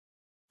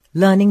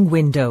Learning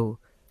window.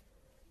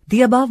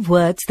 The above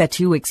words that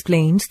you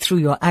explained through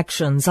your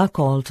actions are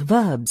called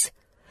verbs.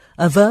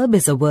 A verb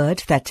is a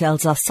word that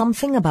tells us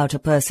something about a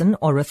person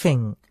or a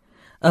thing.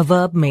 A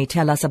verb may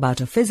tell us about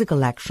a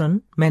physical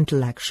action,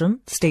 mental action,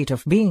 state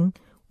of being,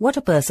 what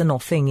a person or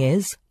thing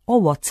is,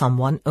 or what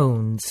someone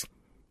owns.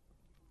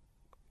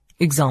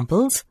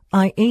 Examples: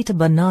 I ate a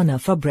banana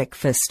for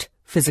breakfast,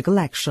 physical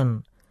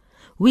action.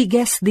 We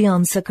guessed the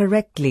answer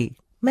correctly,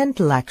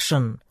 mental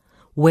action.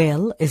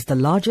 Whale is the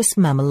largest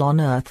mammal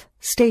on earth,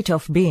 state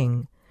of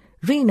being.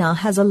 Reena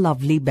has a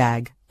lovely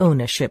bag,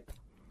 ownership.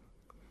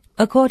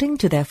 According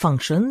to their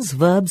functions,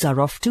 verbs are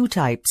of two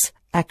types: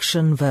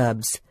 action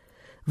verbs.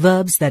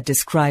 Verbs that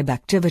describe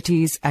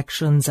activities,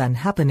 actions and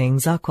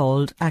happenings are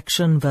called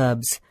action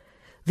verbs.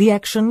 The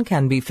action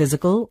can be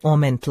physical or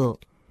mental.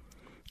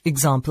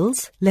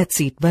 Examples: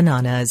 let's eat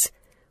bananas.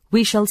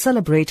 We shall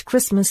celebrate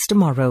Christmas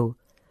tomorrow.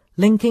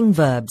 Linking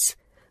verbs.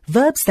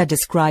 Verbs that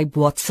describe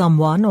what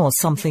someone or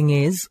something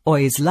is or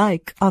is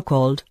like are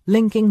called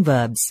linking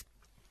verbs.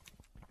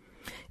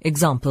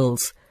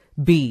 Examples: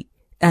 be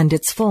and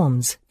its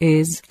forms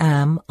is,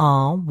 am,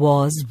 are,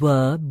 was,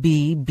 were,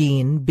 be,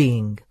 been,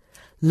 being.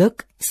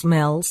 Look,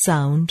 smell,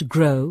 sound,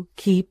 grow,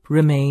 keep,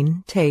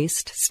 remain,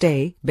 taste,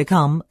 stay,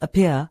 become,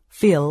 appear,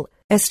 feel,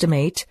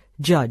 estimate,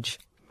 judge.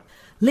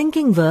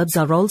 Linking verbs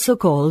are also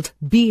called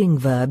being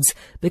verbs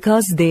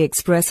because they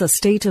express a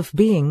state of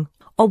being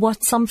or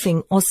what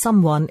something or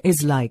someone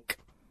is like.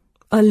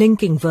 A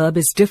linking verb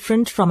is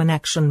different from an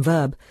action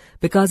verb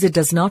because it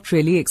does not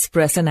really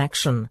express an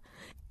action.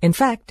 In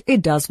fact,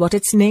 it does what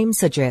its name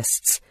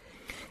suggests.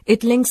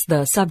 It links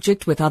the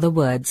subject with other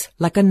words,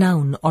 like a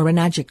noun or an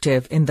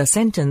adjective in the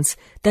sentence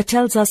that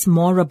tells us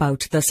more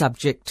about the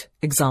subject.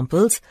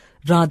 Examples: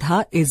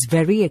 Radha is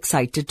very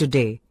excited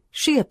today.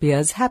 She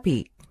appears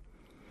happy.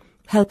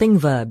 Helping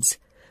verbs.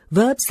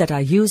 Verbs that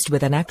are used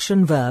with an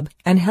action verb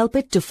and help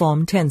it to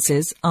form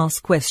tenses,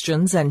 ask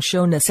questions and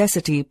show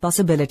necessity,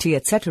 possibility,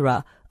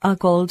 etc. are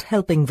called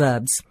helping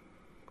verbs.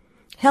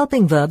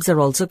 Helping verbs are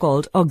also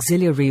called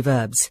auxiliary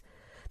verbs.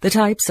 The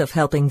types of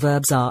helping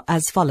verbs are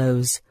as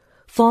follows.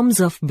 Forms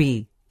of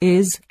be,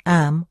 is,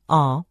 am,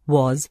 are,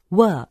 was,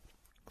 were.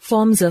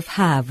 Forms of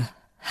have,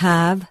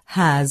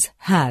 has,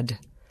 had.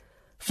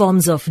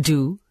 Forms of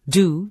do,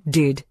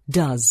 did,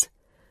 does.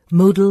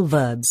 Modal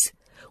verbs.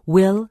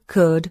 Will,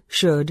 could,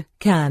 should,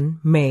 can,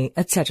 may,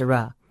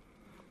 etc.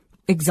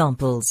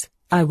 Examples: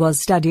 I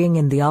was studying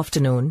in the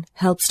afternoon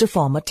helps to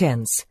form a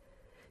tense.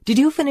 Did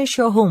you finish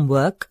your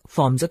homework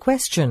forms a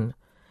question.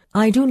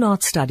 I do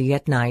not study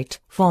at night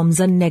forms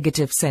a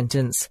negative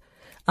sentence.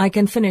 I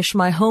can finish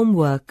my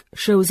homework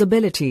shows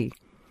ability.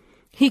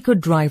 He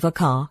could drive a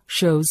car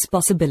shows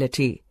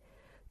possibility.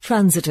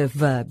 Transitive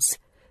verbs.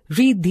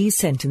 Read these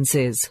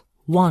sentences.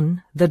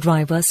 1. The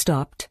driver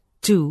stopped.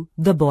 2.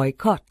 The boy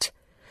caught.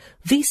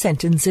 These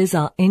sentences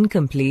are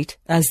incomplete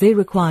as they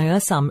require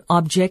some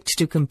object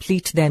to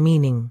complete their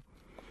meaning.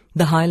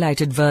 The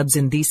highlighted verbs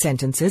in these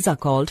sentences are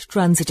called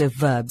transitive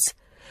verbs.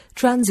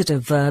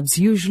 Transitive verbs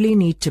usually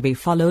need to be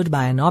followed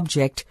by an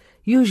object,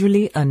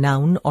 usually a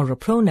noun or a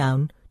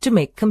pronoun, to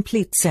make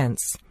complete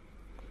sense.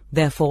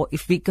 Therefore,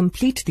 if we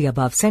complete the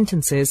above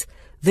sentences,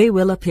 they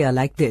will appear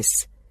like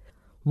this.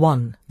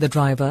 1. The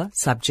driver,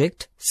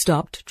 subject,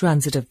 stopped,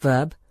 transitive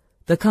verb,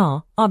 the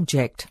car,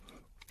 object.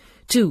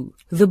 2.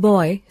 The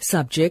boy,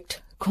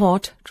 subject,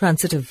 caught,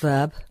 transitive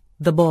verb,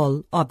 the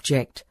ball,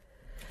 object.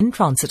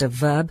 Intransitive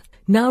verb.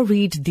 Now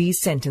read these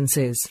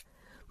sentences.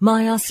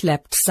 Maya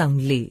slept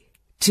soundly.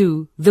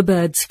 2. The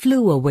birds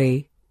flew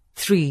away.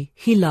 3.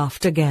 He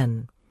laughed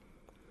again.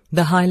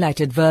 The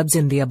highlighted verbs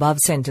in the above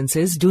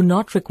sentences do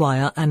not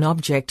require an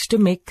object to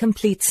make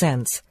complete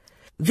sense.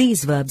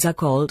 These verbs are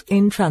called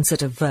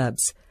intransitive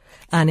verbs.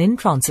 An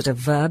intransitive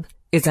verb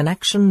is an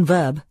action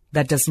verb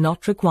that does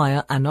not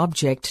require an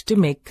object to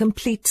make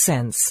complete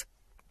sense.